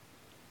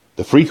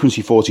The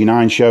Frequency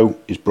 49 show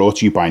is brought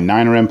to you by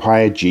Niner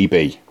Empire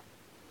GB.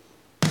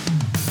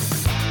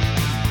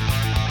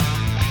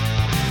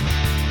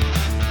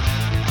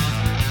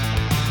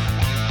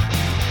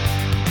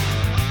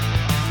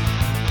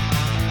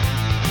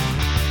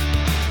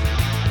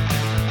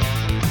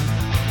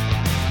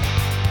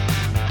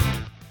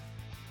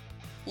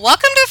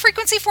 Welcome to the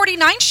Frequency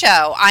 49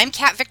 show. I'm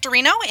Kat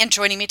Victorino, and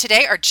joining me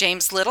today are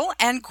James Little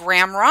and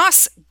Graham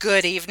Ross.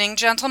 Good evening,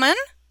 gentlemen.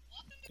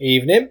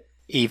 Evening.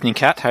 Evening,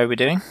 Kat. How are we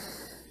doing?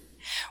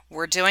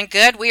 We're doing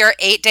good. We are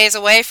 8 days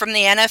away from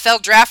the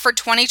NFL draft for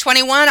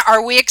 2021.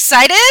 Are we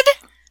excited?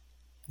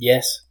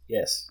 Yes.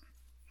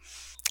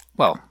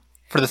 Well,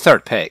 for the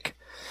third pick.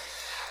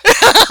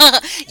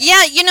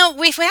 Yeah,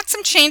 we've had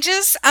some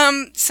changes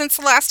since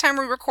the last time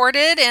we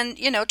recorded, and,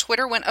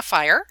 Twitter went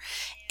afire.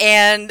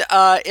 And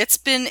it's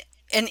been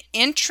an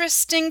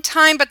interesting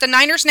time, but the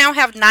Niners now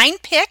have 9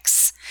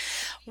 picks.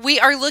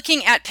 We are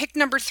looking at pick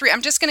number 3.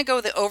 I'm just going to go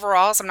with the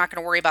overalls. I'm not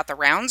going to worry about the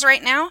rounds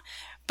right now.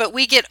 But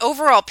we get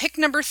overall pick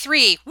number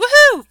 3.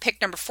 Woohoo! Pick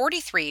number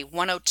 43,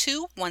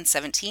 102,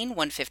 117,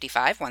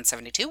 155,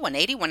 172,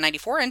 180,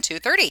 194, and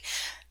 230.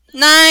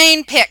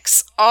 9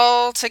 picks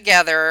all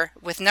together,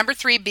 with number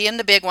 3 being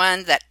the big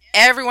one that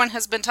everyone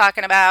has been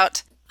talking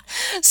about.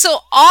 So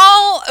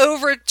all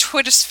over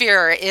Twitter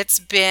sphere, it's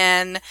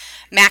been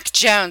Mac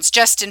Jones,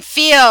 Justin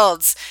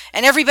Fields,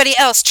 and everybody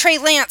else. Trey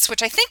Lance,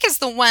 which I think is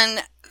the one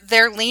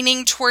they're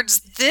leaning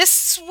towards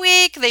this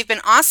week. They've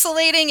been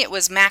oscillating. It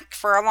was Mac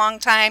for a long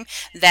time.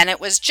 Then it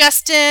was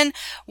Justin.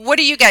 What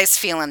are you guys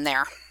feeling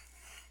there?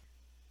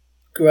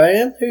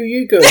 Graham, who are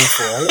you going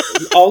for?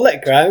 I'll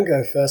let Graham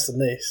go first on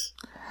this.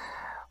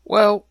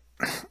 Well,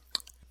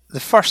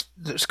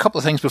 there's a couple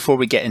of things before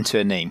we get into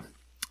a name.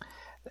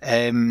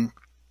 The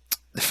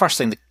first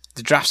thing,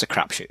 the draft's a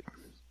crapshoot,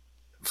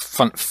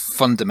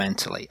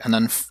 fundamentally. And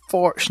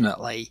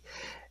unfortunately,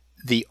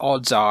 the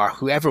odds are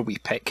whoever we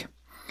pick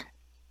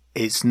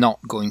is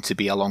not going to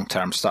be a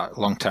long-term starter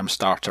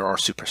or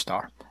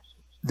superstar.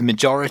 The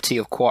majority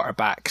of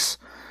quarterbacks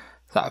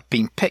that have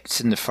been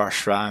picked in the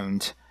first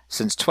round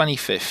since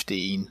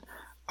 2015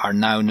 are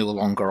now no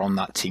longer on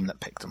that team that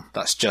picked them.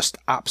 That's just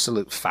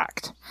absolute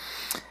fact.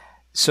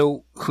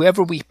 So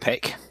whoever we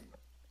pick,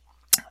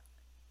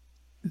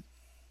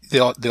 the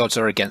odds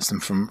are against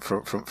them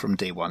from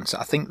day one. So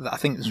I think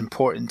it's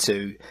important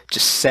to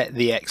just set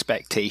the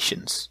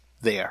expectations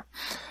there.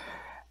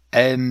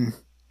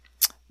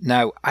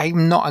 Now,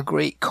 I'm not a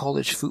great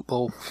college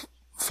football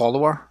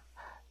follower.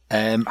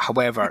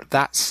 However,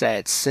 that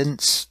said,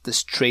 since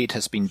this trade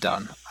has been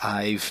done,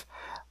 I've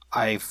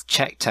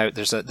checked out.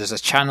 There's a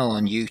channel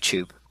on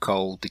YouTube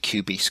called the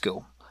QB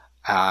School,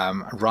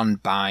 run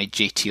by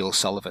JT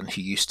O'Sullivan,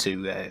 who used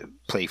to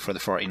play for the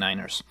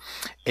 49ers.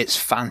 It's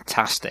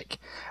fantastic,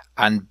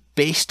 and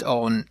based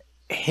on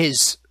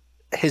his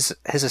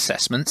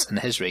assessments and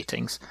his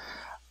ratings,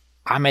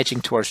 I'm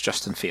edging towards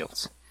Justin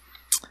Fields.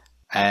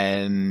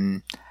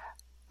 And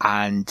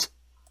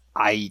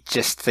I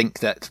just think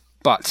that,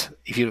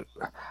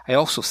 I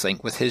also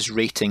think with his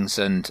ratings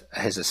and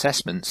his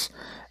assessments,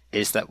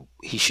 is that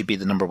he should be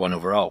the number 1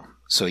 overall.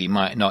 So he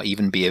might not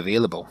even be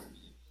available.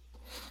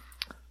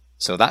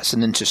 So that's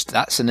an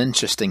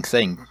interesting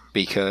thing,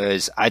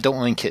 because I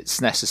don't think it's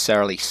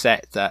necessarily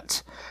set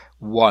that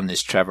 1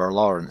 is Trevor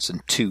Lawrence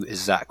and 2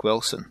 is Zach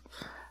Wilson.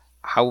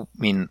 How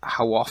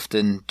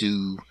often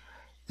do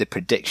the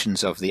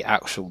predictions of the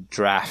actual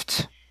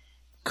draft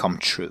come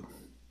true?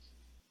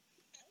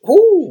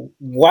 Oh,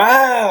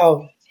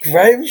 wow.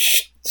 Graham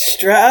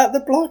straight out the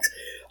blocks.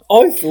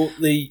 I thought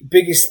the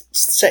biggest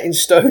set in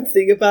stone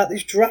thing about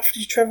this draft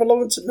is Trevor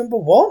Lawrence at number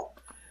 1.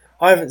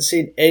 I haven't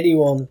seen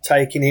anyone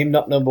taking him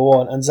not number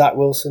 1 and Zach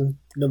Wilson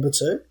number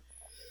 2.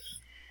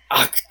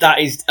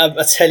 That is,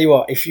 I tell you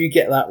what, if you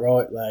get that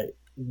right, mate,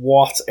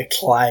 what a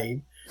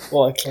claim.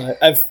 What a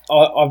claim.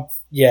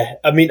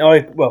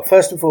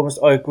 First and foremost,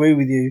 I agree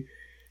with you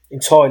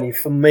entirely.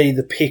 For me,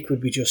 the pick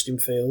would be Justin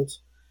Fields.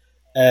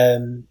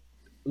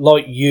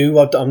 Like you,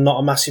 I'm not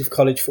a massive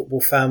college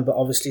football fan, but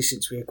obviously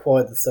since we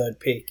acquired the 3rd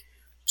pick,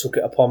 took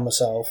it upon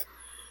myself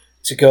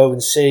to go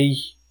and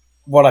see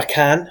what I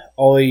can.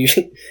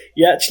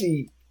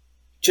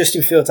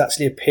 Justin Fields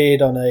actually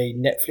appeared on a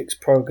Netflix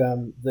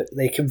program that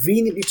they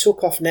conveniently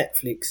took off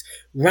Netflix,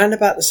 ran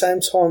about the same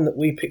time that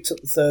we picked up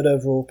the 3rd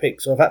overall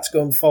pick. So I've had to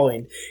go and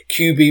find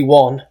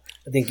QB1,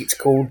 I think it's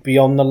called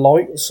Beyond the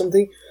Light or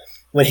something,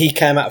 when he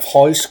came out of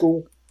high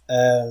school.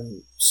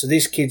 So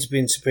this kid's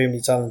been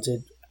supremely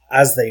talented,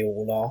 as they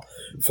all are,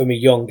 from a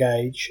young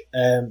age.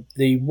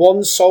 The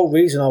one sole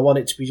reason I want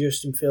it to be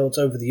Justin Fields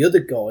over the other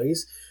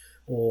guys,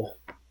 or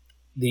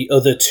the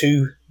other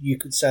 2, you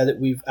could say, that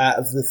we've out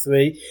of the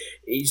 3,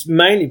 is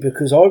mainly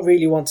because I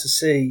really want to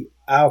see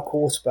our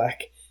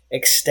quarterback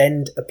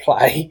extend a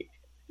play.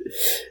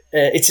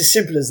 It's as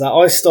simple as that.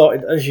 I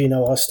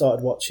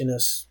started watching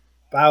us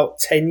about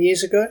 10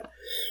 years ago.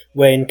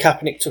 When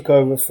Kaepernick took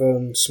over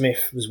from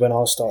Smith was when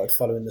I started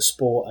following the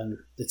sport and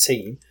the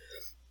team.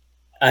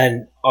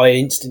 And I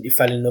instantly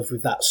fell in love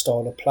with that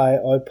style of play.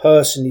 I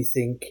personally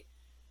think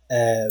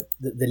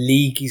the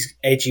league is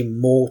edging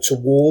more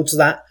towards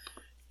that.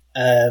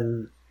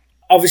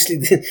 Obviously,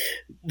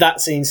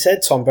 that being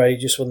said, Tom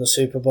Brady just won the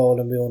Super Bowl,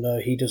 and we all know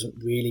he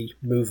doesn't really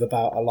move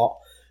about a lot.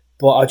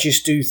 But I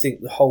just do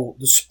think the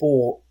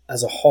sport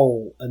as a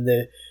whole, and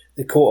the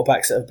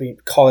quarterbacks that have been,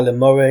 Kyler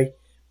Murray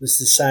was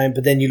the same.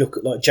 But then you look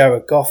at like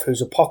Jared Goff,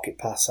 who's a pocket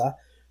passer,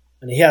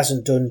 and he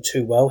hasn't done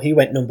too well. He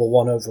went number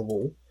 1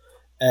 overall.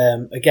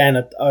 Again,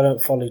 I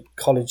don't follow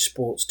college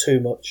sports too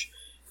much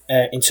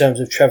in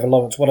terms of Trevor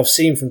Lawrence. What I've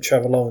seen from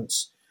Trevor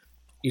Lawrence,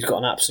 he's got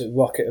an absolute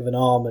rocket of an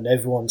arm, and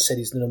everyone said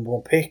he's the number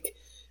 1 pick.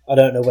 I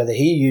don't know whether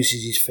he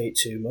uses his feet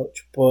too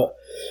much, but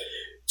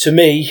to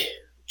me,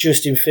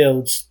 Justin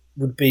Fields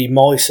would be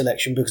my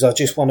selection because I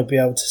just want to be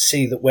able to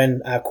see that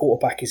when our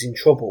quarterback is in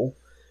trouble,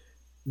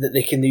 that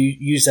they can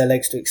use their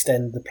legs to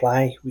extend the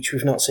play, which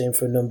we've not seen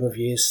for a number of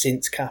years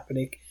since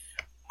Kaepernick.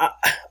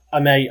 I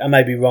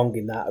may be wrong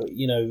in that.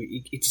 You know,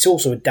 it's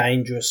also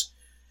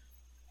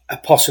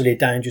possibly a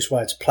dangerous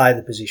way to play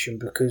the position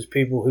because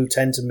people who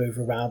tend to move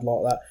around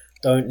like that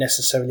don't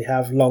necessarily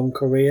have long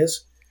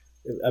careers.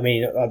 I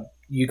mean,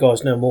 you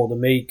guys know more than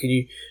me. Can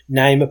you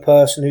name a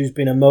person who's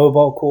been a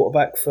mobile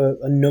quarterback for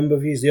a number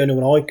of years? The only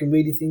one I can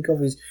really think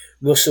of is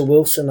Russell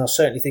Wilson. I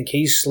certainly think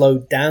he's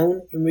slowed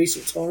down in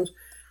recent times,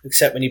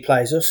 except when he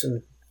plays us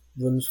and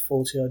runs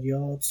 40-odd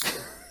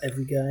yards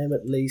every game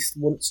at least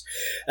once.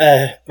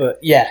 But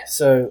yeah,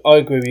 so I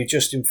agree with you,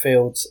 Justin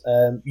Fields.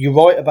 You're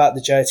right about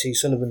the JT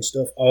Sullivan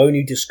stuff. I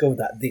only discovered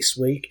that this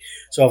week,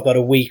 so I've got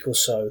a week or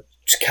so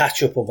to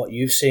catch up on what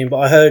you've seen. But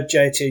I heard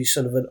JT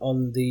Sullivan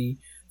on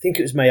I think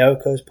it was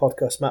Mayoko's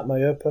podcast. Matt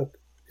Mayoko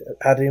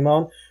had him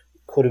on.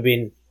 Could have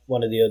been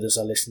one of the others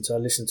I listened to. I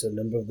listened to a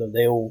number of them.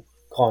 They all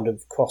kind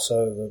of cross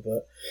over.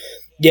 But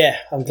yeah,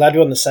 I'm glad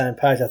we're on the same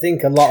page. I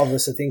think a lot of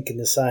us are thinking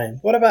the same.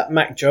 What about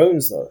Mac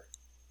Jones, though?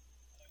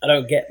 I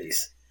don't get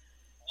this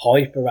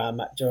hype around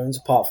Mac Jones,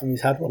 apart from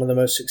he's had one of the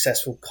most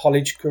successful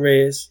college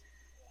careers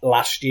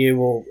last year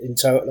or in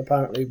total,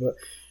 apparently. But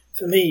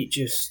for me,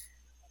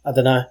 I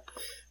don't know.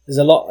 There's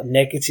a lot of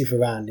negative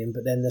around him,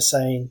 but then they're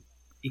saying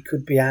he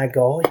could be our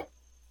guy.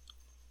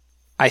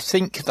 I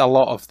think a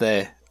lot of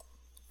the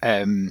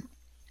that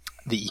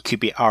he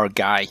could be our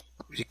guy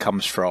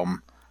comes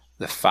from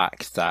the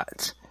fact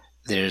that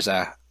there's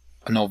an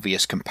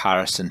obvious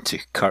comparison to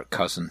Kirk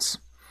Cousins,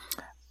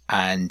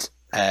 and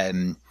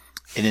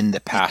in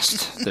the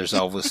past there's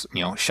always,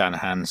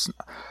 Shanahan's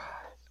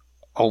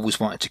always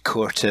wanted to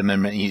court him,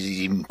 and he's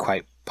even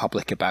quite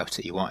public about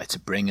it. He wanted to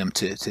bring him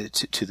to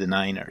the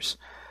Niners,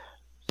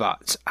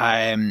 but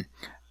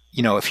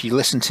if you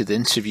listen to the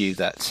interview,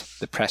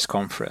 the press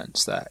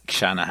conference that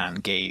Shanahan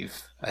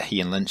gave,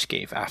 he and Lynch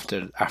gave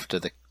after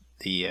the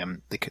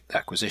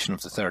acquisition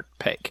of the third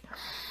pick,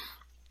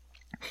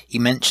 he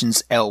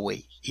mentions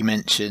Elway, he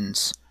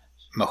mentions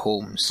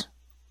Mahomes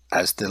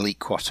as the elite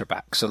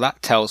quarterback. So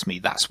that tells me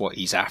that's what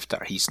he's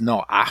after. He's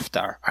not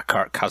after a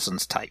Kirk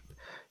Cousins type,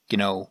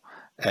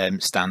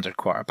 standard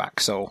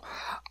quarterback. So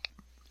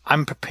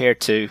I'm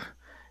prepared to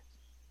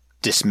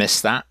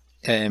dismiss that.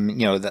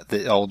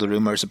 That all the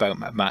rumours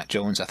about Mac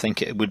Jones. I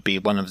think it would be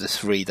one of the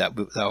three that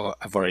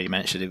I've already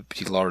mentioned. It would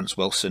be Lawrence,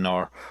 Wilson,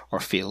 or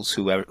Fields,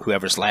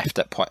 whoever's left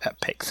at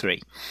pick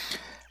 3.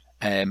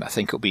 I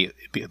think it'll be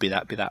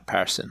that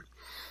person.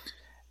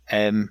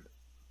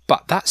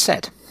 But that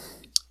said,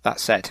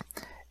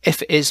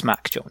 if it is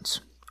Mac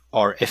Jones,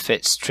 or if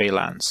it's Trey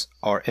Lance,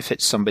 or if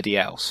it's somebody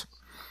else,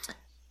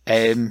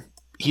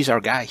 he's our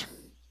guy,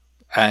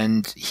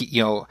 and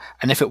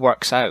and if it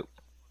works out,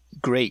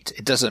 great.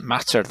 It doesn't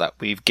matter that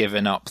we've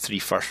given up 3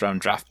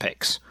 first-round draft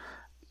picks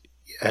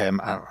and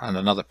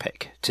another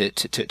pick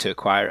to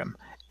acquire him.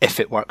 If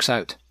it works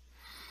out,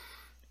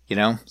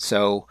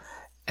 So,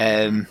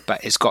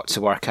 but it's got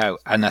to work out,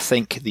 and I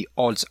think the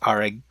odds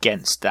are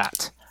against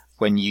that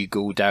when you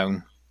go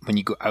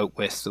out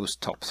with those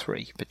top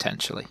 3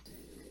 potentially.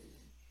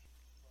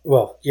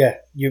 Well, yeah,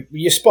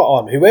 you're spot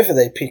on. Whoever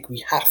they pick,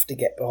 we have to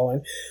get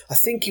behind. I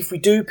think if we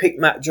do pick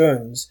Mac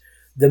Jones,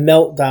 the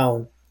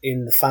meltdown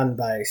in the fan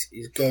base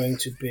is going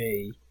to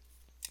be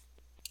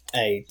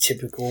a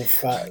typical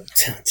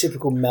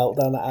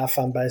meltdown that our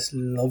fan base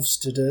loves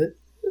to do.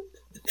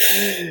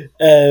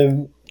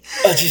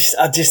 I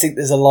just think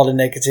there's a lot of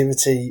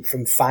negativity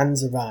from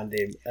fans around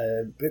him.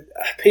 But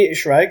Peter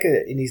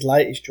Schrager, in his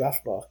latest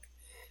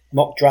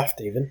mock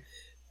draft even,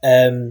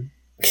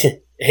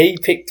 he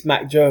picked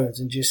Mac Jones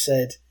and just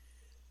said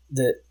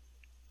that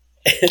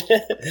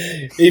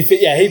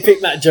he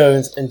picked Mac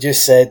Jones and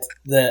just said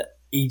that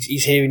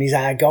he's hearing his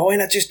our guy,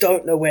 and I just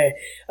don't know where.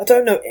 I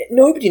don't know.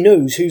 Nobody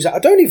knows who's. I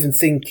don't even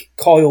think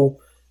Kyle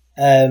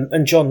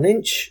and John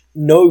Lynch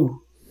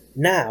know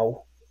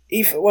now.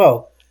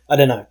 I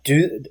don't know.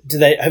 Do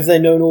they have they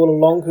known all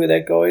along who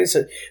their guy is?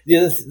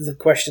 The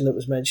question that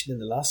was mentioned in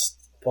the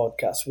last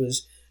podcast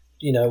was,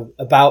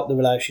 about the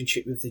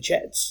relationship with the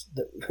Jets.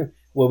 That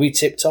were we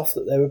tipped off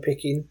that they were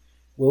picking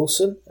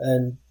Wilson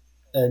and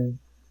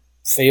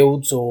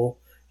Fields or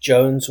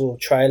Jones or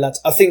Trey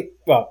Lance? I think.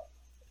 Well,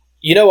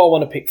 I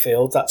want to pick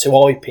Fields. That's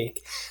who I pick.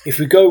 If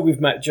we go with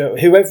Mac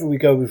Jones, whoever we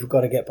go with, we've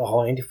got to get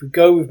behind. If we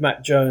go with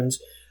Mac Jones,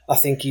 I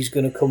think he's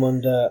going to come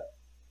under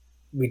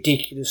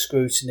ridiculous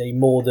scrutiny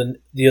more than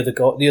the other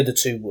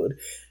two would.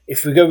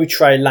 If we go with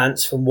Trey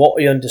Lance, from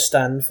what I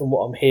understand, from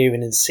what I'm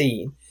hearing and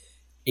seeing,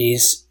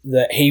 is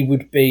that he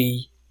would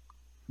be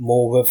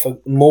more of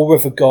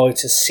a guy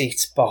to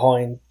sit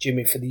behind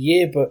Jimmy for the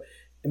year. But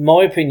in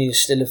my opinion,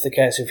 it's still of the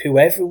case of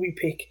whoever we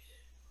pick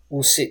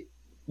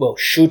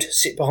should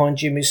sit behind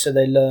Jimmy so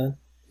they learn.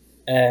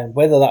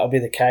 Whether that will be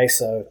the case,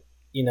 though,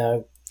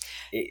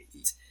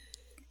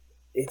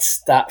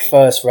 it's that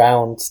first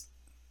round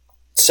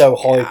so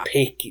high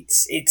pick.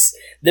 It's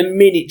the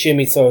minute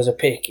Jimmy throws a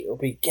pick, it'll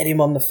be get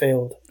him on the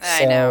field.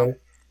 I know.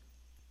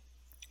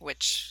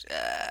 Which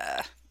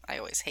I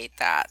always hate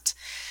that.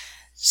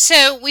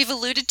 So we've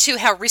alluded to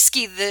how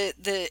risky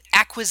the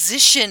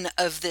acquisition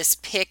of this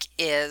pick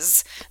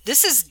is.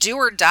 This is do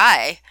or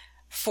die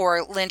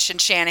for Lynch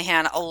and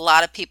Shanahan. A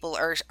lot of people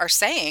are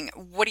saying.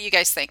 What do you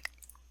guys think?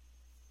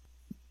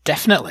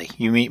 Definitely.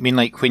 You mean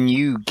like when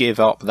you give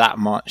up that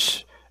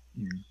much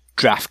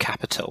draft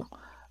capital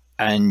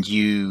and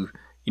you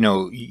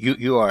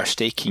are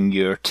staking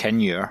your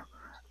tenure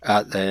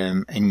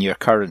in your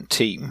current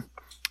team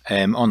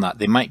on that,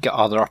 they might get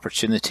other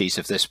opportunities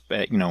if this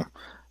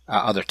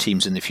other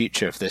teams in the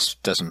future if this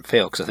doesn't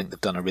fail, because I think they've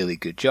done a really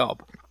good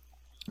job.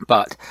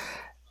 But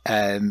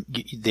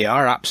they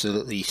are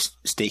absolutely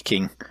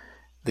staking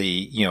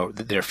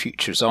their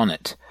futures on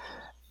it.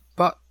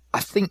 But I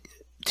think,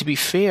 to be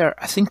fair,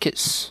 I think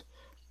it's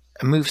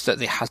a move that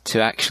they had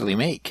to actually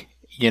make.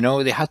 They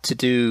had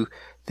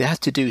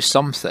to do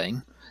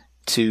something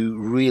to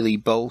really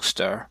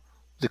bolster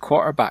the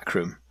quarterback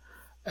room.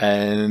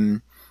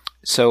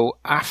 So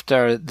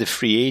after the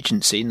free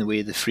agency, and the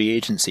way the free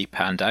agency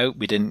panned out,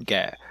 we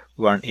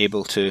weren't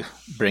able to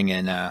bring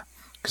in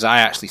because I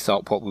actually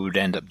thought what we would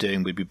end up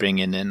doing would be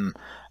bringing in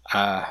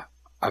a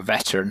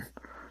veteran,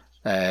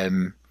 as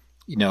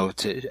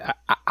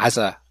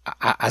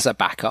a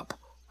backup,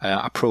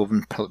 a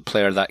proven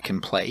player that can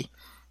play.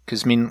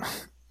 Because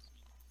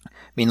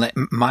like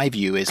my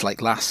view is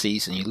like last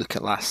season. You look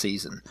at last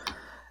season.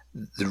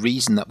 The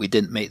reason that we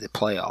didn't make the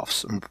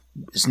playoffs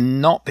is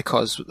not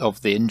because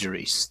of the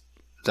injuries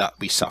that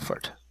we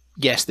suffered.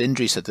 Yes, the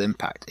injuries had an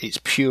impact. It's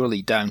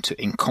purely down to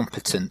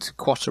incompetent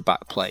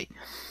quarterback play.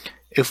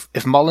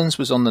 If Mullins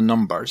was on the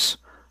numbers,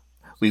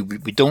 we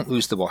don't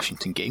lose the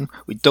Washington game.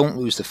 We don't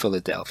lose the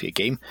Philadelphia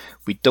game.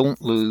 We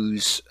don't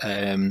lose.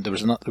 There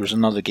was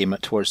another game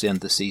towards the end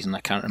of the season. I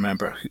can't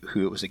remember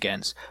who it was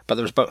against. But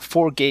there was about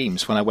 4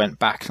 games when I went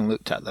back and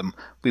looked at them.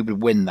 We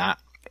would win that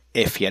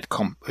if he had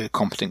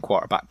competent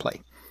quarterback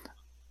play.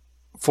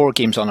 4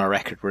 games on our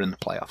record were in the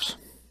playoffs.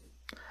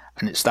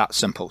 And it's that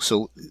simple.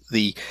 So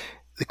the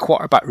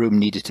quarterback room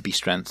needed to be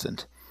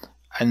strengthened.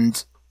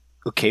 And,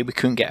 okay, we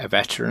couldn't get a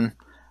veteran.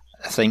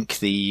 I think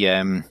the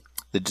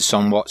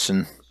Deshaun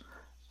Watson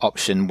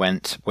option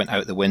went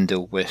out the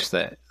window with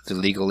the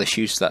legal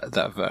issues that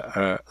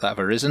have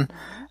arisen.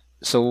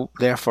 So,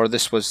 therefore,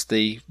 this was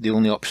the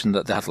only option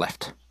that they had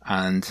left.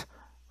 And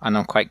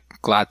I'm quite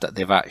glad that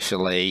they've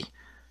actually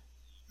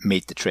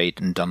made the trade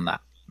and done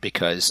that,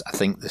 because I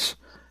think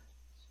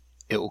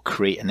it will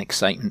create an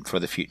excitement for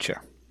the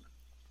future.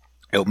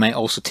 It might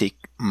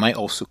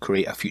also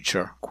create a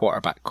future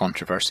quarterback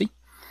controversy.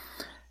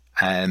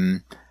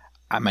 And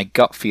my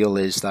gut feel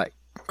is that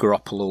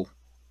Garoppolo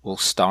will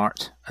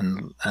start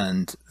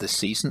and this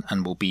season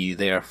and will be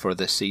there for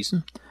this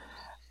season.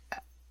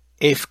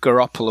 If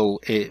Garoppolo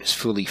is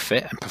fully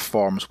fit and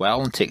performs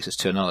well and takes us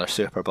to another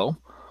Super Bowl,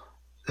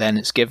 then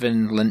it's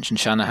given Lynch and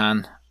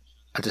Shanahan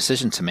a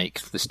decision to make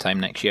this time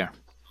next year.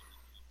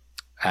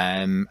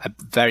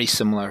 Very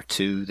similar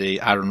to the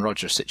Aaron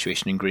Rodgers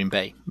situation in Green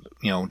Bay.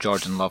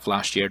 Jordan Love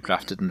last year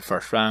drafted in the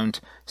first round,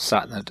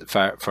 sat in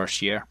the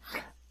first year.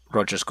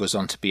 Rodgers goes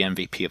on to be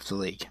MVP of the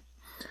league.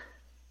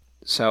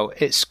 So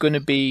it's going to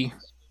be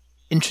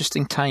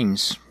interesting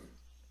times.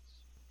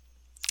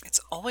 It's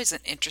always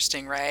an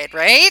interesting ride,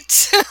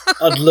 right?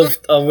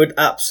 I would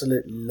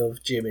absolutely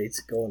love Jimmy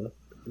to go on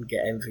and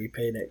get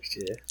MVP next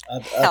year.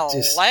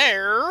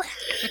 Hello.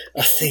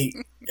 I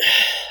think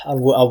I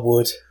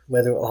would.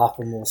 Whether it'll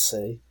happen, we'll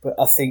see. But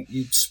I think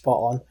you'd spot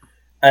on.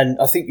 And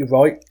I think you're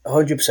right,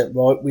 100%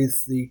 right,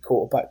 with the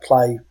quarterback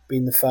play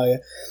being the failure.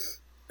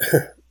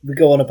 We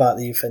go on about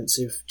the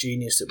offensive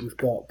genius that we've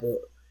got, but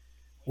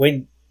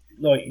when,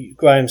 like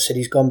Graham said,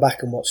 he's gone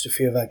back and watched a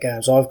few of our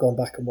games. I've gone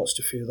back and watched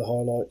a few of the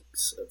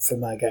highlights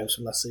from our games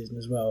from last season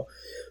as well.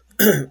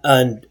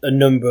 And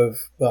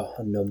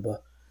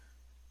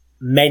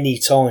many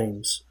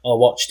times I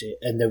watched it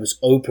and there was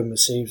open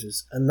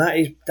receivers. And that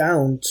is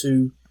down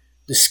to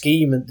the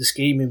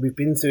scheming. We've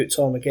been through it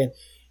time again.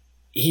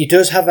 He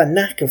does have a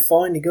knack of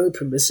finding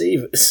open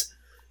receivers.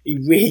 He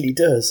really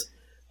does.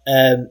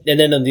 And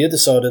then on the other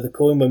side of the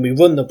coin, when we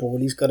run the ball,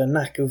 he's got a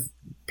knack of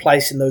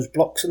placing those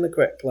blocks in the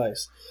correct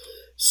place.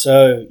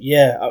 So,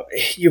 yeah,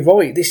 you're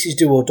right. This is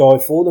do or die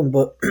for them.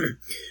 But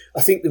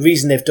I think the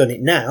reason they've done it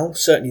now,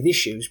 certainly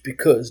this year, is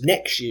because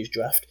next year's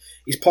draft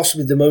is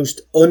possibly the most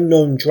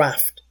unknown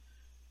draft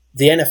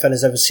the NFL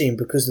has ever seen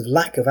because of the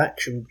lack of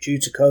action due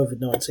to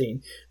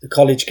COVID-19 the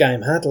college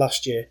game had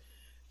last year.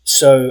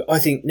 So I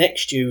think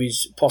next year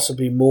is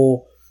possibly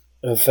more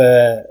of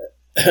a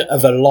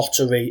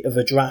lottery of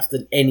a draft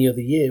than any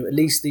other year. At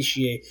least this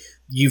year,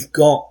 you've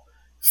got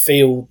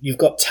field, you've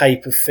got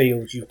tape of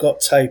field, you've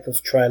got tape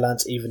of Trey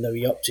Lance, even though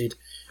he opted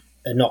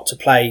not to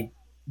play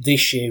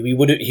this year. He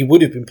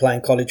would have been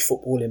playing college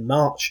football in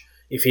March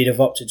if he'd have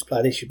opted to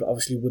play this year, but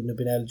obviously wouldn't have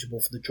been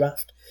eligible for the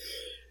draft.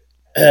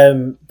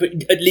 But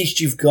at least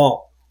you've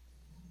got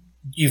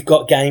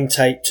game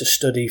tape to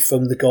study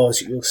from the guys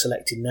that you're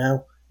selecting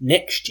now.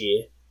 Next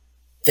year,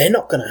 they're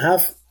not going to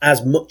have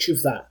as much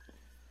of that.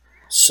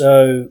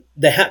 So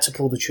they had to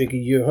pull the trigger.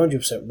 You're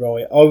 100%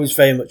 right. I was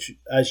very much,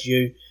 as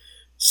you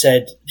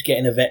said,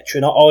 getting a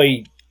veteran.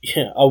 I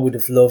would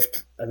have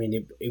loved, I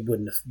mean, it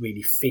wouldn't have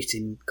really fit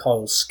in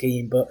Kyle's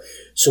scheme, but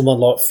someone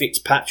like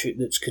Fitzpatrick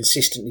that's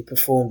consistently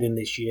performed in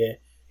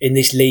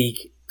this league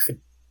for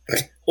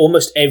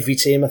almost every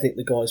team I think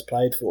the guy's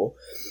played for.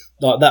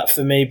 Like that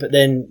for me. But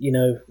then,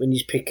 when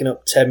he's picking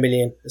up 10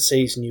 million a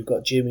season, you've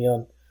got Jimmy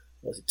on,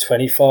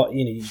 25,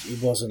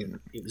 it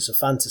was a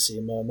fantasy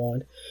in my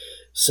mind.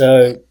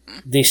 So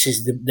this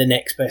is the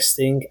next best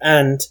thing.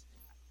 And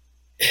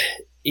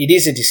it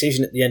is a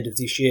decision at the end of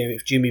this year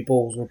if Jimmy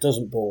balls or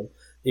doesn't ball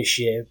this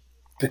year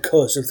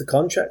because of the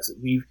contracts that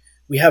we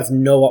have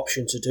no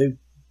option to do.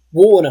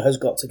 Warner has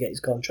got to get his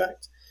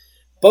contract.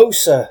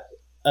 Bosa,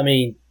 I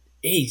mean,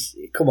 he's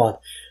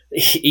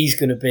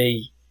going to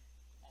be,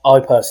 I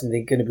personally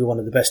think, going to be one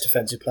of the best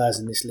defensive players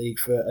in this league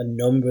for a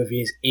number of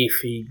years if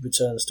he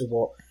returns to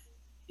what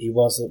he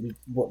was,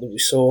 that we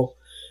saw.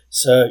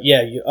 So,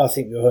 yeah, I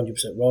think you're 100%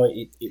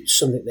 right. It's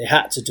something they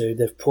had to do.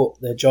 They've put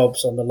their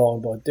jobs on the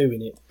line by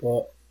doing it,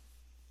 but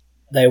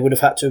they would have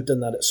had to have done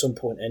that at some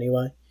point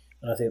anyway.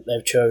 And I think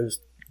they've chose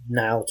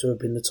now to have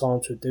been the time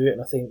to do it.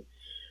 And I think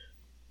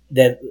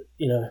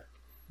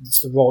it's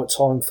the right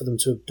time for them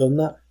to have done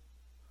that.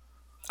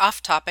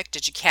 Off topic,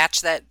 did you catch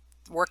that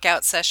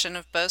workout session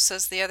of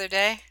Bosa's the other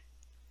day?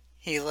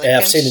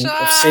 I've seen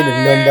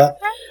a number.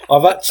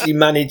 I've actually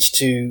managed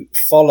to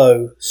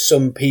follow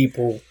some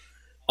people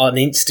on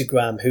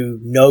Instagram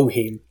who know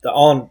him that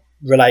aren't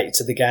related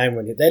to the game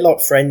running. They're like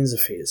friends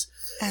of his.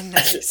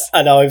 Nice.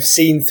 And I've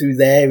seen through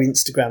their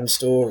Instagram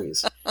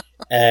stories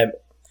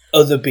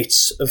other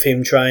bits of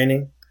him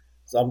training.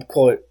 So I'm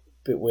quite a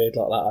bit weird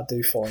like that. I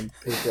do find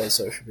people on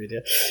social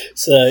media.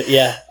 So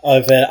yeah,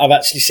 I've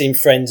actually seen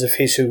friends of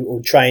his who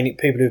are training,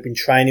 people who've been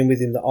training with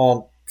him that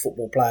aren't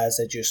football players.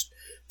 They're just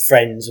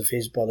friends of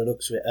his by the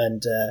looks of it.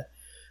 And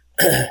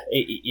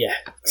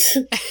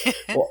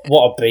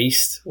what a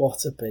beast.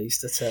 What a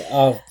beast.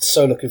 I'm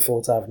so looking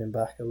forward to having him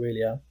back. I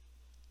really am.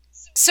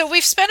 So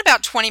we've spent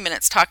about 20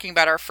 minutes talking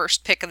about our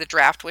first pick of the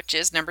draft, which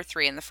is number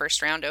 3 in the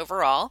first round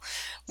overall.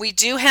 We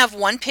do have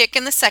one pick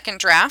in the second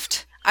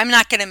draft. I'm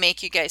not going to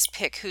make you guys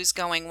pick who's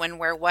going when,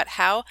 where, what,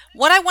 how.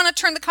 What I want to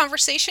turn the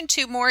conversation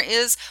to more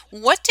is,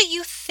 what do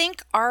you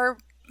think are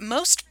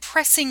most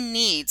pressing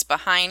needs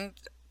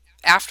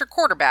after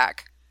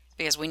quarterback?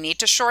 Because we need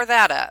to shore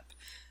that up.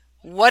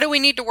 What do we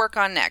need to work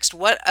on next?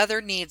 What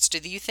other needs do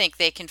you think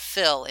they can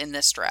fill in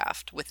this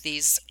draft with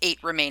these 8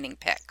 remaining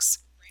picks?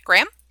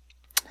 Graham?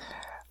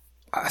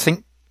 I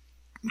think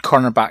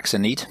cornerback's a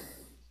need.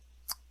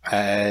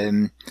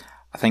 I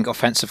think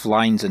offensive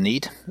line's a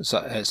need.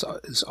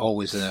 It's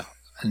always a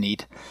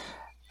need.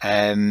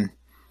 I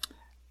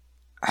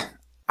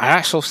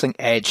actually think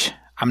edge.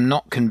 I'm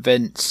not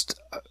convinced.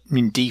 I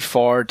mean, D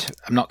Ford.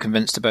 I'm not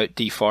convinced about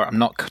D Ford. I'm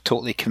not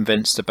totally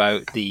convinced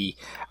about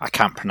I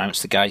can't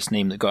pronounce the guy's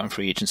name that got in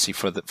free agency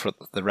for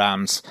the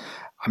Rams.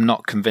 I'm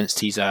not convinced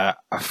he's a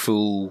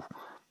full.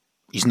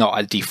 He's not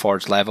at D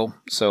Ford's level.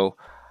 So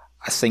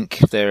I think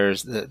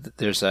there's a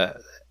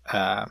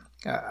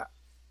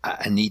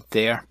need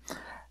there,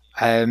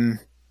 and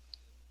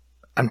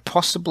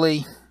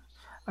possibly.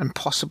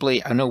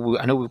 I know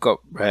we've got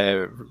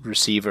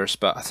receivers,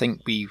 but I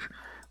think we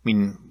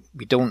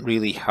don't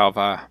really have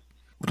a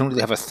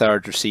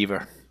third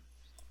receiver.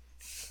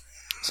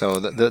 So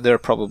they're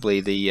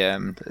probably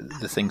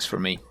the things for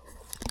me.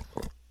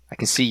 I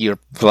can see you're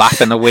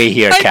laughing away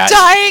here, Kat.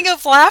 I'm dying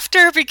of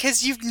laughter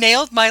because you've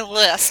nailed my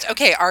list.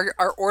 Okay, our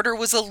order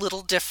was a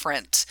little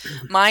different.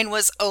 Mine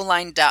was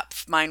O-line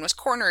depth. Mine was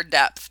corner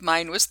depth.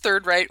 Mine was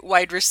third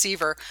wide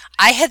receiver.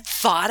 I had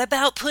thought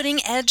about putting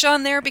edge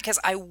on there because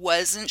I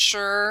wasn't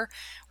sure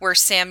where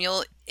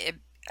Samuel...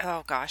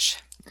 Oh, gosh.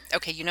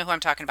 Okay, you know who I'm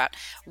talking about.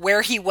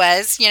 Where he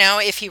was,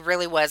 if he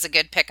really was a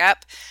good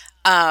pickup.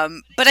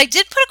 But I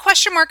did put a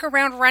question mark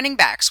around running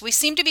backs. We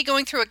seem to be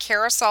going through a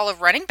carousel of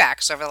running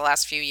backs over the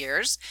last few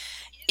years.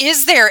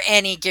 Is there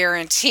any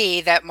guarantee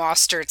that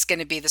Mostert's going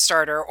to be the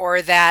starter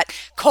or that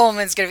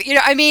Coleman's going to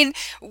be,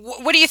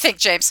 what do you think,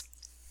 James?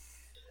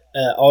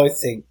 I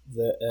think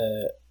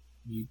that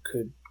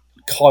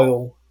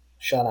Kyle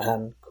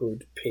Shanahan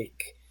could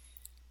pick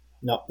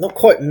not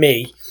quite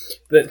me,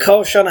 but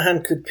Kyle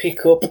Shanahan could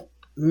pick up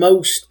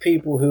most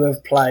people who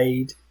have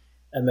played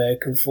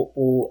American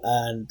football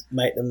and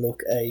make them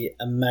look a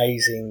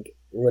amazing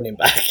running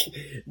back.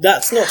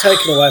 That's not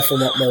taken away from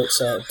what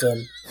Mozart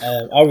done.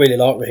 I really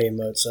like Raheem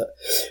Mozart,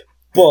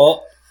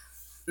 but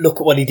look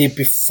at what he did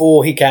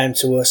before he came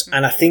to us,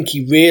 and I think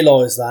he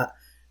realised that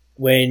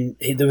when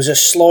there was a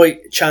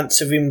slight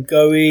chance of him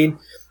going,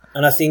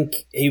 and I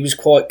think he was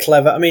quite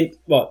clever. I mean,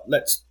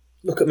 let's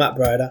look at Matt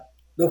Breida.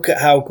 Look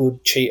at how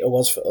good Cheetah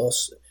was for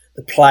us,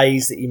 the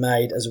plays that he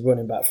made as a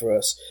running back for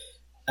us.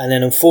 And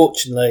then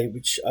unfortunately,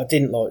 which I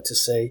didn't like to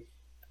see,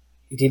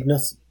 he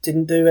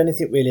didn't do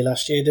anything really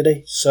last year, did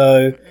he?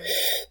 So,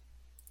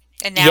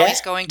 and now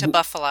he's going to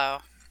Buffalo.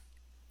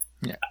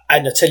 Yeah.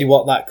 And I tell you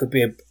what, that could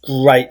be a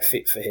great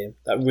fit for him.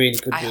 That really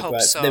could be I hope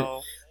great.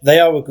 So. They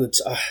are a good.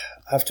 I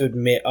have to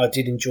admit, I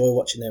did enjoy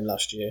watching them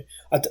last year.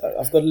 I've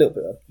got a little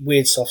bit of a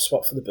weird soft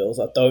spot for the Bills.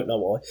 I don't know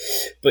why,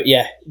 but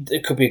yeah,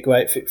 it could be a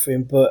great fit for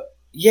him. But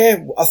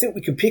yeah, I think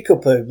we can pick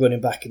up a running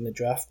back in the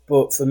draft.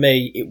 But for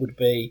me, it would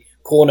be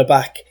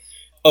cornerback,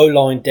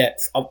 O-line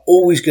depth. I'm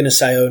always going to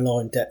say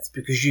O-line depth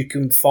because you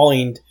can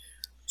find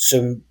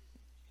some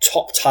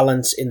top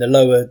talents in the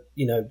lower,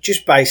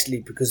 just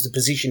basically because the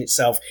position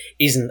itself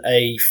isn't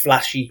a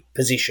flashy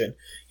position.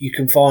 You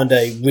can find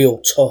a real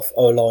tough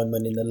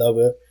O-lineman in the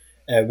lower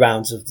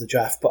rounds of the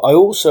draft. But I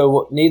also,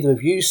 what neither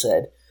of you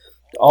said,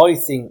 I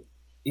think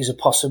is a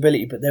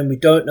possibility, but then we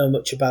don't know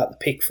much about the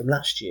pick from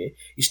last year,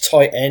 is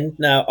tight end.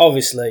 Now,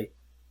 obviously,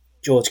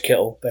 George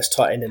Kittle, best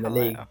tight end in the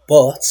league,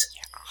 but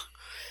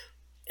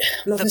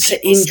I'm not going to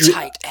say injury.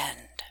 Tight end.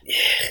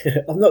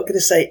 I'm not going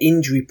to say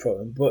injury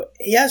prone, but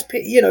he has,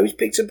 he's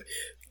picked up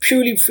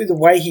purely through the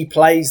way he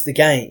plays the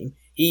game.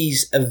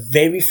 He's a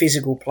very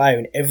physical player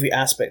in every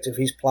aspect of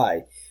his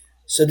play.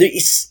 So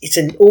it's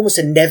almost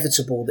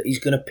inevitable that he's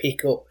going to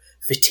pick up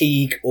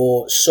fatigue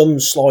or some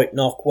slight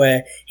knock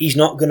where he's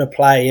not going to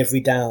play every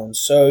down.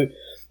 So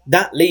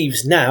that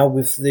leaves now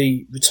with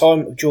the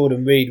retirement of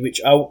Jordan Reed,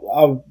 which I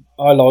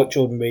liked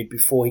Jordan Reed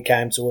before he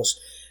came to us.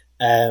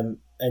 And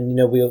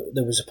there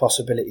was a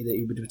possibility that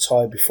he would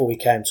retire before he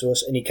came to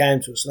us, and he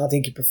came to us, and I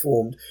think he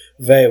performed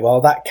very well.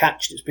 That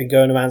catch that's been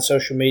going around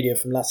social media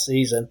from last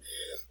season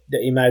that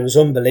he made was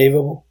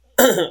unbelievable,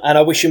 and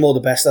I wish him all the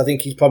best. I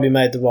think he's probably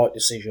made the right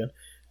decision.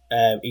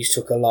 He's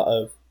took a lot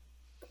of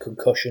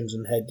concussions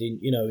and head in.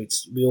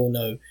 We all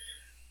know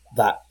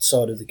that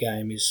side of the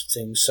game is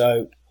things.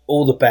 So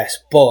all the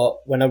best.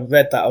 But when I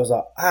read that, I was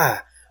like,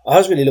 I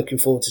was really looking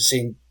forward to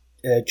seeing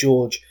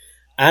George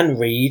and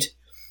Reed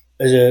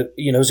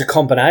as a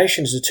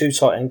combination, as a two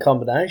tight end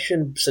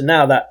combination. So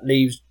now that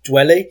leaves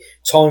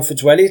time for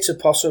Dwelly to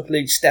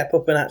possibly step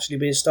up and actually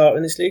be a starter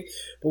in this league.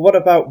 But what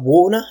about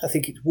Warner? I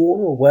think it's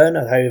Warner or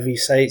Werner, however you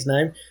say his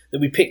name, that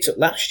we picked up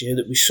last year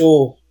that we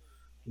saw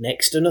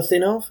next to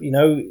nothing of.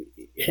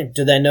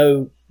 Do they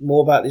know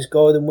more about this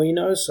guy than we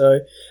know?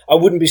 So I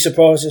wouldn't be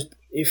surprised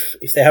if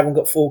they haven't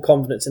got full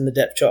confidence in the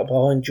depth chart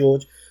behind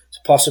George to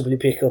possibly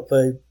pick up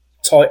a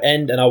tight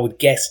end, and I would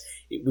guess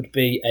it would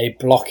be a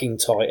blocking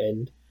tight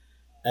end.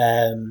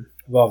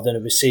 Rather than a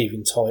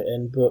receiving tight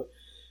end, but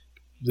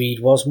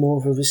Reed was more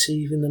of a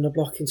receiving than a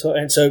blocking tight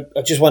end, so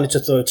I just wanted to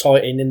throw a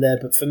tight end in there.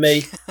 But for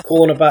me,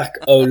 cornerback,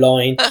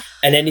 O-line,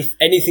 and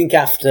anything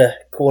after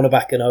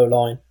cornerback and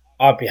O-line,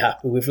 I'd be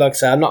happy with. Like I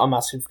say, I'm not a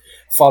massive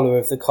follower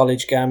of the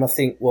college game. I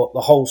think what the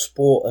whole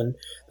sport and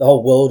the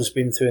whole world has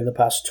been through in the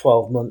past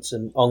 12 months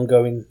and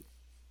ongoing,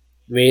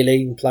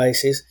 really, in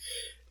places,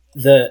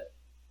 that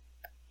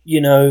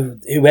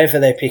whoever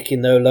they pick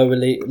in the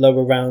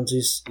lower rounds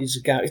is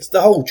a gamble. It's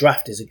the whole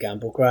draft is a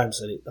gamble. Graham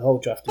said it. The whole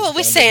draft is a gamble. Well,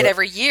 we say it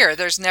every year.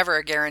 There's never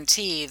a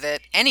guarantee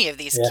that any of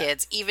these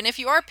kids, even if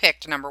you are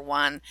picked number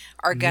one,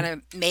 are going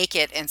to make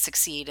it and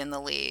succeed in the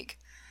league.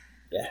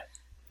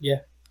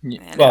 Yeah.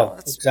 Well,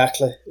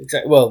 exactly.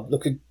 Well,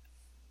 look at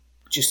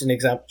just an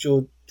example.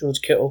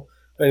 George Kittle.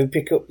 Where we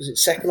pick up, was it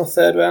second or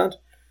third round?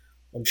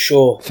 I'm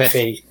sure. Fifth.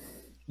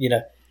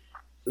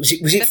 Was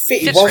it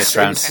fifth? It was fifth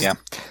round. Yeah.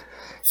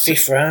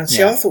 Fifth round.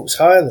 See, I thought it was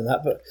higher than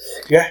that, but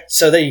yeah.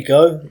 So there you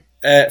go.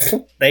 There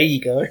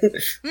you go.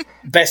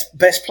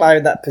 best player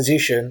in that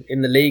position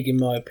in the league, in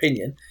my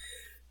opinion.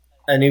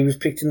 And he was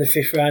picked in the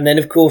fifth round. Then,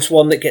 of course,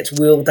 one that gets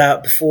wheeled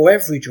out before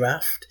every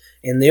draft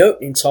in the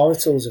opening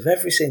titles of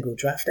every single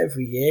draft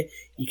every year.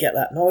 You get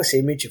that nice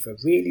image of a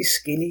really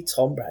skinny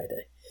Tom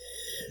Brady.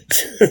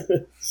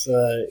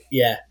 So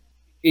yeah,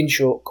 in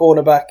short,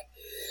 cornerback,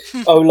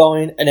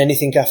 O-line, and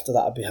anything after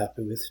that, I'd be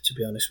happy with. To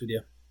be honest with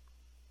you.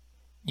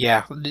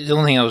 Yeah, the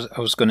only thing I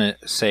was going to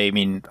say, I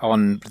mean,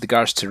 on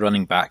regards to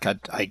running back,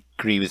 I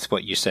agree with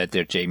what you said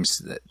there, James,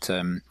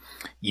 that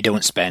you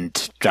don't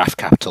spend draft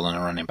capital on a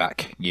running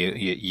back.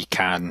 You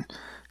can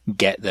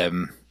get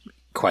them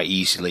quite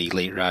easily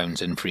late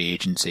rounds in free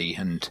agency,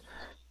 and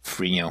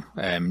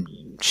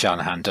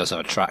Shanahan does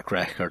have a track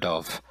record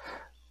of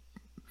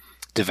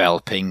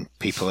developing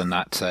people in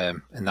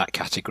that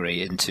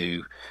category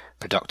into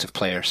productive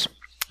players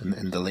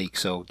in the league.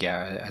 So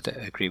yeah, I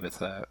would agree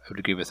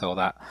with all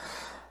that.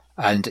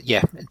 And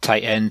yeah,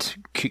 tight end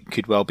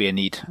could well be a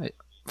need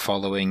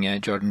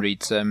following Jordan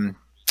Reed's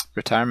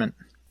retirement.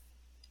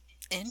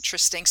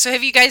 Interesting. So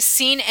have you guys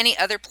seen any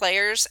other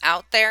players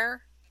out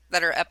there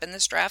that are up in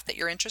this draft that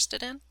you're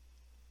interested in?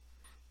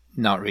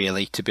 Not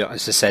really, to be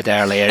honest. As I said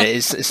earlier,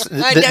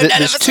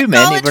 there's too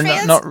many.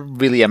 We're not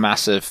really a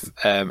massive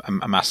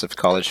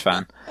college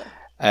fan.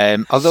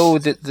 Although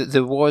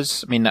there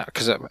was,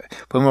 because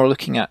when we were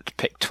looking at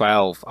pick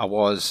 12, I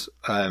was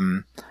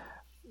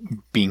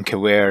being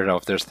aware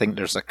of. There's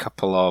a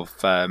couple of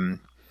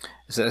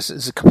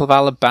is a couple of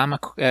Alabama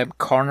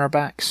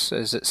cornerbacks.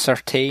 Is it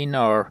Surtain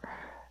or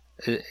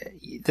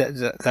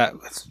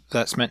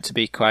that's meant to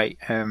be quite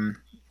a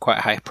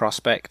high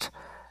prospect.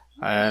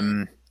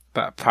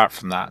 But apart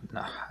from that,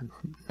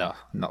 no,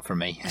 not for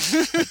me.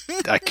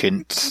 I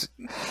couldn't.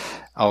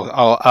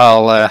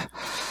 I'll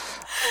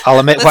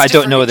admit what I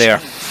don't know there.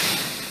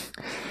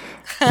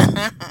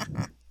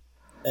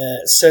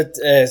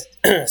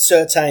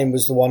 Surtain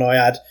was the one I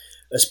had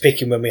as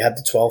picking when we had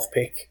the 12th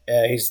pick.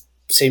 He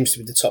seems to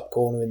be the top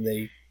corner in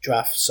the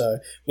draft, so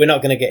we're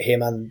not going to get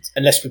him, and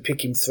unless we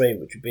pick him 3,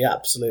 which would be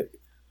absolute.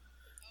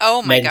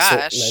 Oh my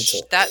gosh!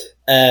 Mental. That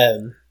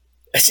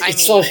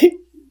it's like.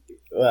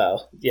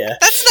 Well, yeah.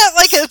 That's not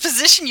like a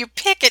position you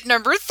pick at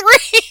number 3.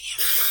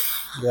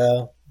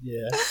 Well,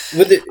 yeah.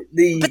 But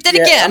then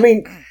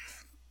again,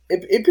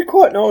 it'd be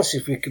quite nice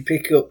if we could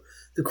pick up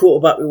the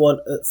quarterback we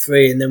want at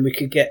 3, and then we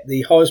could get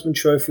the Heisman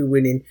Trophy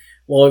winning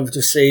wide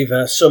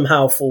receiver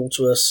somehow fall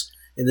to us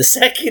in the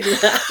second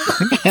round.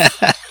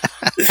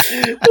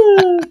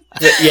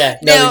 But yeah,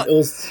 now, it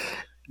was.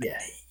 Yeah.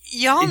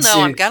 Y'all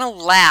know I'm gonna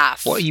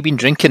laugh. What have you been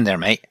drinking there,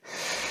 mate?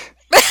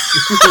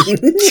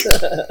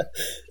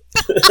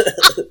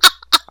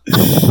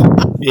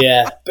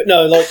 Yeah, but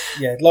no, like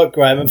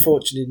Graham,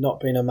 unfortunately not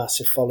being a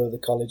massive follower of the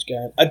college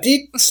game. I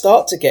did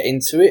start to get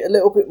into it a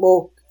little bit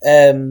more,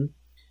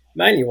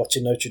 mainly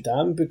watching Notre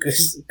Dame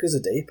because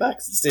of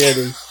Deepak.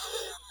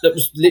 That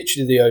was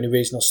literally the only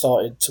reason I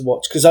started to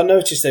watch, because I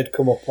noticed they'd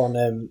come up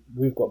on,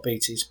 we've got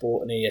BT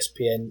Sport and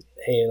ESPN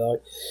here,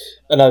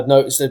 and I'd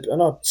noticed that, and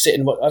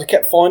I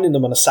kept finding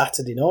them on a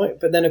Saturday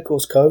night, but then of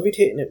course COVID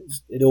hit and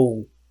it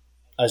all,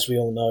 as we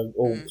all know,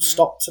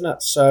 stopped and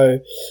that. So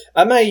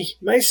I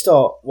may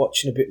start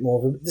watching a bit more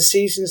of them. The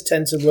seasons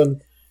tend to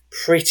run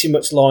pretty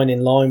much line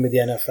in line with the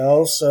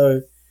NFL,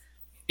 so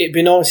it'd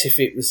be nice if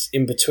it was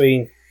in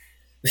between.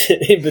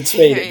 It'd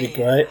be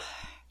great.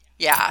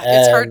 Yeah,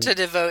 it's hard to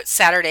devote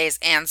Saturdays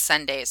and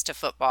Sundays to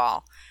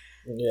football.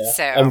 Yeah,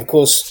 so. And of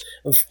course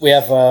we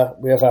have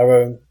our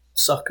own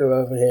soccer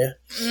over here.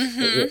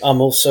 Mm-hmm.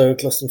 I'm also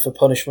glutton for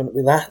punishment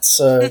with that.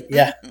 So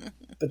yeah,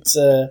 but.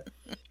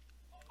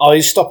 I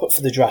stop up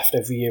for the draft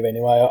every year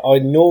anyway. I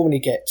normally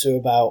get to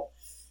about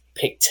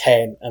pick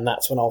 10, and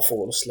that's when I'll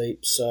fall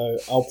asleep. So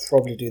I'll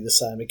probably do the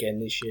same again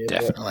this year.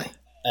 Definitely.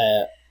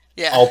 But,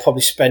 I'll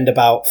probably spend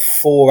about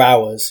 4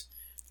 hours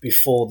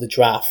before the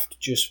draft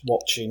just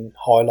watching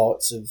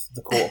highlights of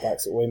the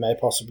quarterbacks that we may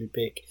possibly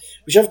pick,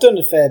 which I've done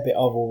a fair bit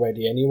of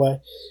already anyway.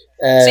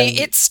 So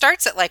it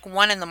starts at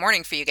 1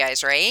 a.m. for you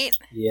guys, right?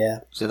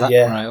 Yeah. So that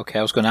right? Okay,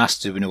 I was going to ask,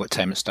 do we know what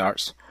time it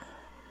starts?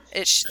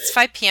 It's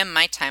 5 p.m.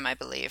 my time, I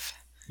believe.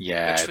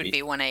 Yeah, which would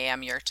be 1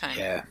 a.m. your time.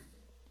 Yeah.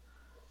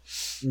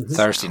 Mm-hmm.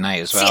 Thursday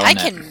night as well. See, I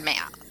can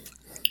math.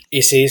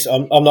 It is.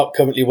 I'm not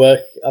currently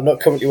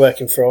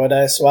working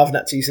Friday, so I haven't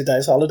had to use a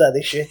day's holiday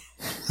this year.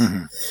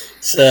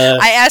 So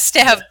I asked to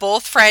have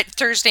both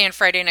Thursday and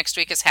Friday next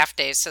week as half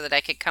days so that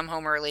I could come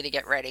home early to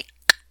get ready.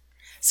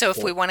 So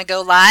if we want to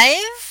go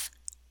live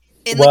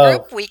in the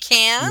group, we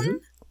can.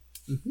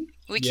 Mm-hmm. Mm-hmm.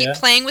 We keep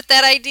playing with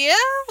that idea.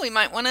 We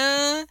might want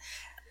to.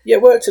 Yeah,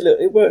 it worked a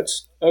little. It worked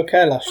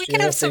okay last year. We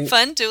could have some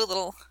fun. Do a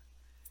little.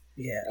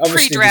 Yeah,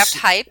 pre-draft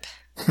hype.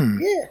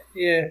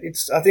 Yeah.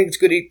 I think it's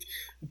good. A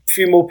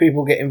few more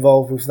people get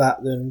involved with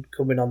that than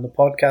coming on the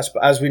podcast.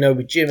 But as we know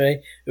with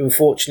Jimmy, who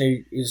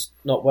unfortunately is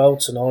not well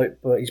tonight,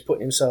 but he's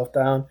putting himself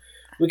down,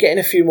 we're getting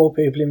a few more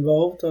people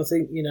involved. I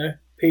think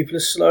people are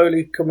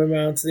slowly coming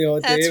around to the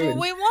idea. That's what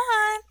we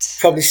want.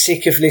 Probably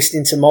sick of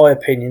listening to my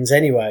opinions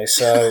anyway.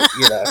 So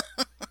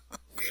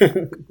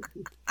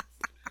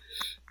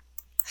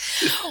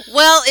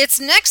Well, it's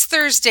next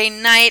Thursday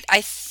night.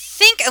 I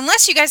think,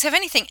 unless you guys have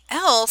anything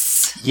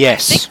else.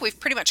 Yes. I think we've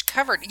pretty much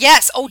covered.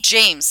 Yes. Oh,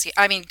 James.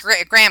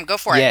 Graham, go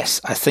for it.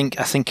 Yes, I think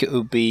it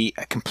would be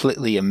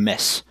completely a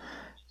miss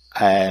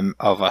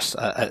of us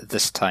at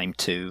this time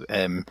to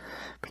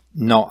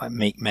not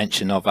make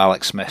mention of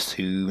Alex Smith,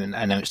 who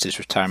announced his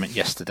retirement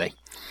yesterday.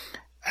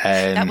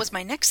 That was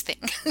my next thing.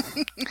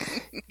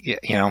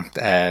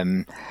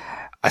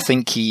 I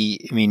think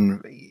he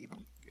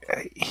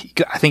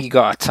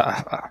got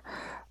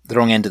the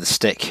wrong end of the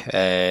stick.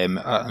 A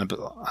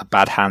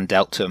bad hand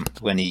dealt to him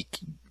when he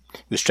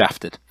was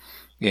drafted,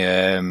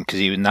 because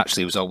he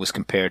naturally was always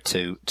compared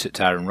to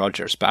Aaron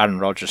Rodgers. But Aaron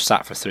Rodgers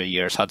sat for 3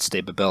 years, had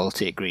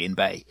stability at Green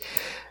Bay,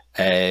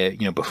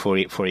 before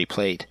he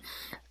played.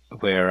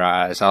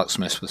 Whereas Alex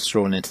Smith was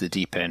thrown into the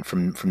deep end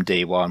from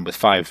day one with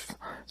 5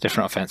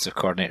 different offensive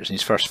coordinators in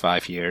his first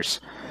 5 years,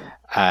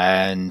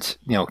 and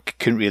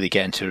couldn't really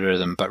get into a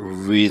rhythm, but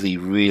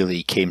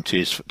really came to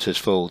his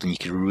fold, and you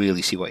could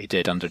really see what he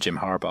did under Jim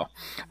Harbaugh,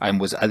 and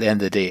was at the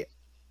end of the day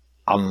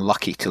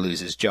unlucky to lose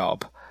his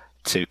job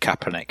to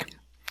Kaepernick.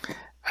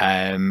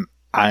 And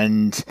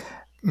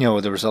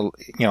there was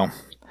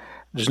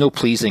there's no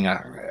pleasing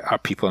our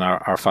people in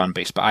our fan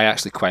base, but I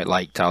actually quite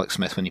liked Alex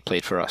Smith when he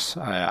played for us.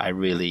 I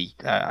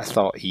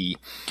thought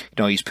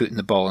he's putting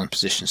the ball in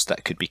positions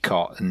that could be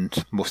caught,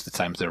 and most of the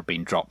times they were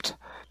being dropped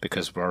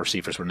because our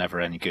receivers were never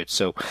any good.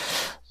 So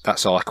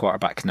that's all a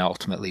quarterback can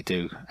ultimately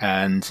do.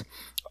 And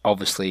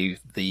obviously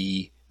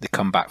the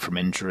comeback from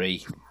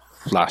injury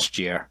last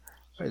year,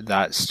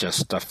 that's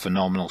just a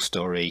phenomenal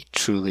story,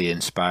 truly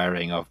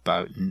inspiring of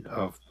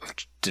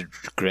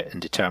grit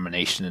and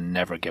determination and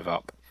never give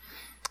up.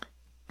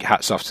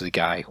 Hats off to the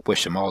guy.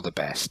 Wish him all the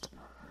best.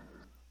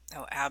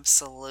 Oh,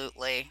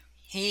 absolutely.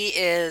 He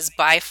is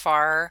by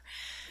far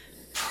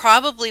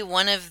probably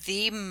one of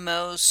the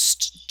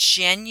most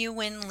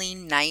genuinely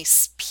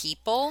nice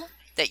people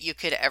that you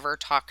could ever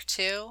talk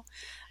to.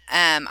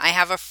 I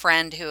have a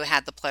friend who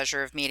had the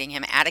pleasure of meeting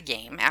him at a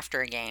game,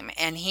 after a game,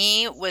 and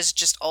he was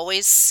just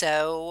always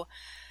so,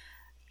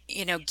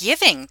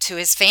 giving to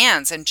his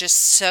fans and just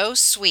so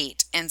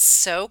sweet and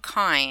so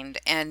kind.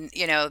 And,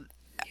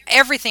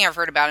 everything I've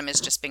heard about him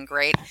has just been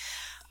great.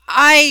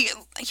 I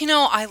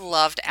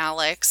loved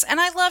Alex,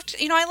 and I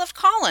loved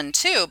Colin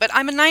too, but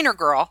I'm a Niner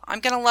girl. I'm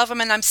going to love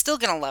him, and I'm still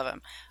going to love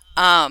him.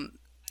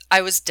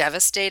 I was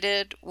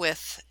devastated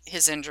with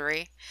his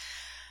injury,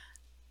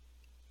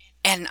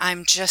 and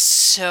I'm just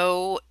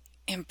so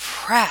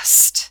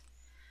impressed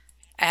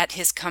at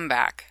his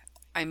comeback.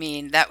 I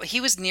mean, that he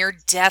was near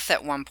death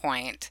at one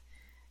point,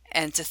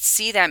 and to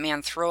see that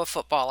man throw a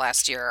football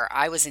last year,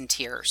 I was in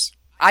tears.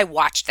 I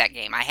watched that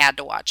game. I had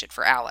to watch it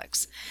for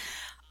Alex.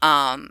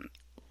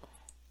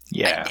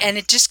 Yeah. And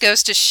it just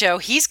goes to show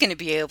he's going to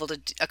be able to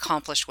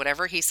accomplish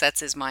whatever he sets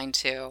his mind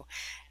to.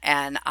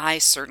 And I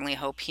certainly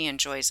hope he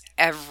enjoys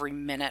every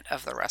minute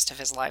of the rest of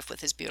his life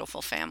with his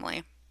beautiful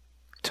family.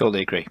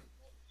 Totally agree.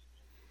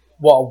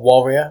 What a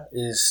warrior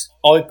is.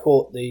 I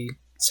caught the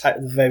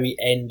very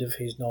end of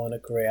his Niner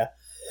career.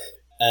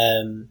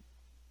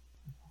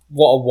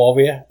 What a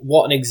warrior.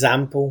 What an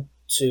example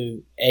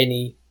to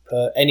any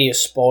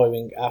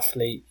aspiring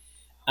athlete.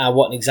 And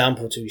what an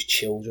example to his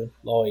children.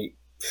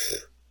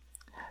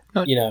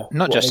 Not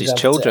just his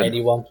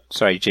children.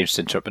 Sorry, James,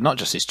 to interrupt, but not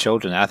just his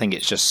children. I think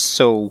it's just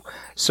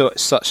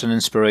such an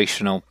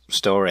inspirational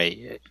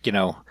story,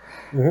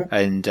 Mm-hmm.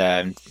 And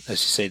as you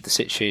say, the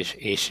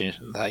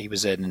situation that he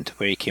was in and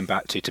where he came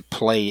back to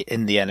play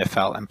in the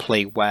NFL and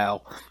play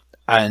well,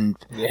 and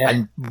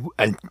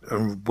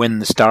win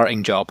the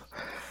starting job,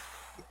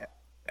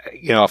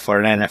 for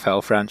an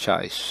NFL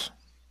franchise,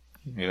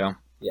 Yeah.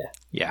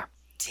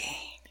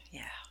 Dang.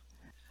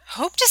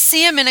 Hope to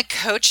see him in a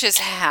coach's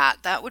hat.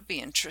 That would be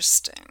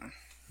interesting.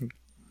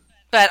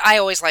 But I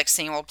always like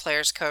seeing old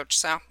players coach,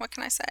 so what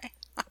can I say?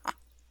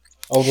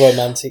 Old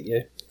romantic,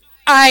 you.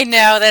 I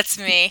know, that's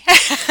me.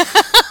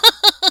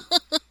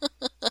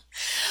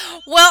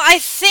 Well, I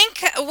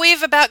think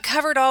we've about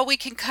covered all we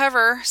can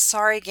cover.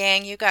 Sorry,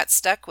 gang, you got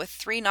stuck with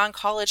 3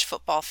 non-college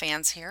football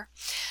fans here.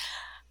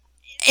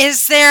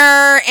 Is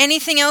there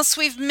anything else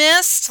we've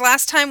missed?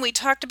 Last time we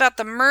talked about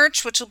the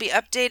merch, which will be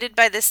updated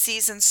by the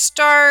season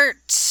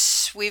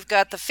start. We've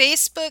got the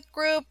Facebook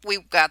group.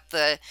 We've got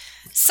the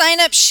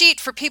sign-up sheet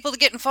for people to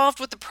get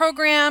involved with the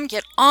program,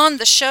 get on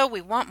the show.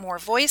 We want more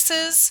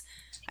voices.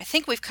 I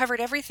think we've covered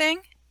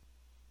everything.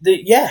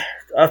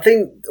 I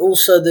think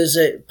also there's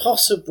a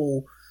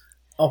possible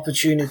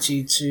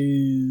opportunity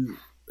to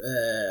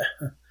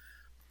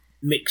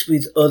mix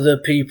with other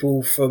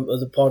people from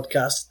other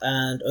podcasts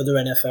and other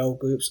NFL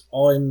groups.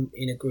 I'm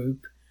in a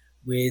group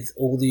with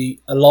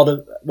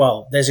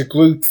there's a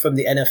group from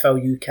the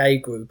NFL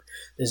UK group.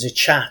 There's a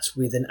chat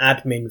with an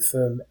admin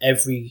from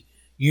every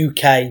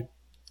UK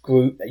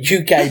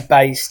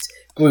based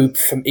group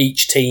from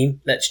each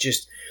team. Let's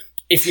just,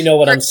 if you know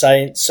what I'm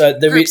saying. So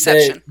there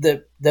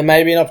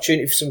may be an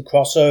opportunity for some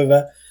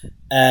crossover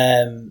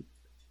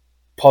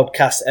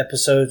podcast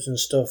episodes and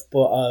stuff,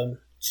 but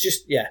it's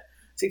just,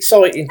 it's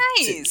exciting.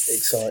 Nice. It's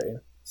exciting.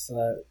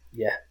 So,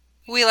 yeah.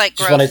 We like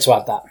growth. Just wanted to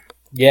add that.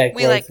 Yeah,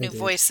 we like new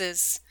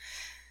voices.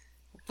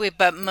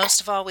 But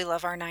most of all, we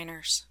love our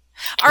Niners.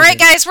 All right,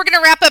 guys, we're going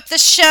to wrap up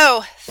this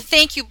show.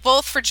 Thank you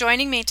both for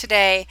joining me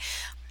today.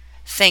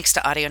 Thanks to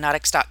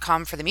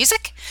Audionautics.com for the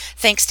music.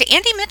 Thanks to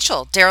Andy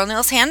Mitchell, Daryl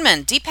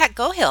Nils-Handman, Deepak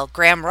Gohill,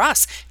 Graham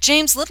Ross,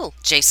 James Little,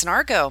 Jason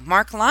Argo,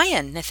 Mark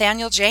Lyon,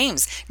 Nathaniel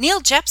James,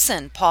 Neil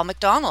Jepson, Paul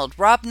McDonald,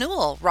 Rob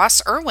Newell,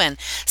 Ross Irwin,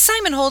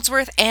 Simon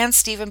Holdsworth, and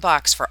Stephen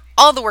Box for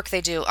all the work they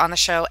do on the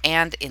show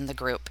and in the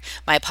group.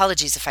 My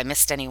apologies if I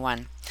missed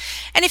anyone.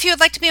 And if you would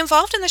like to be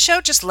involved in the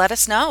show, just let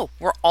us know.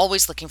 We're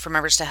always looking for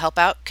members to help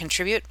out,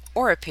 contribute,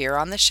 or appear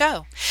on the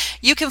show.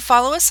 You can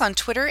follow us on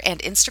Twitter and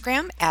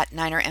Instagram at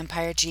Niner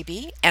Empire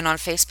GB, and on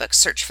Facebook,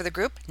 search for the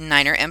group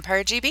Niner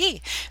Empire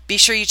GB. Be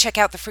sure you check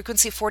out the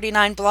Frequency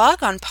 49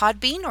 blog on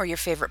Podbean or your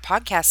favorite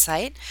podcast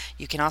site.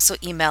 You can also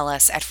email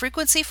us at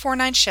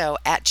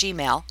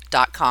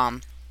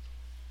frequency49show@gmail.com.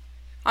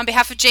 On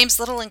behalf of James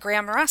Little and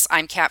Graham Ross,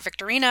 I'm Kat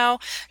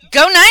Victorino.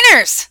 Go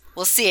Niners!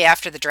 We'll see you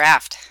after the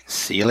draft.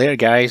 See you later,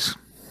 guys.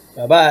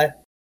 Bye-bye.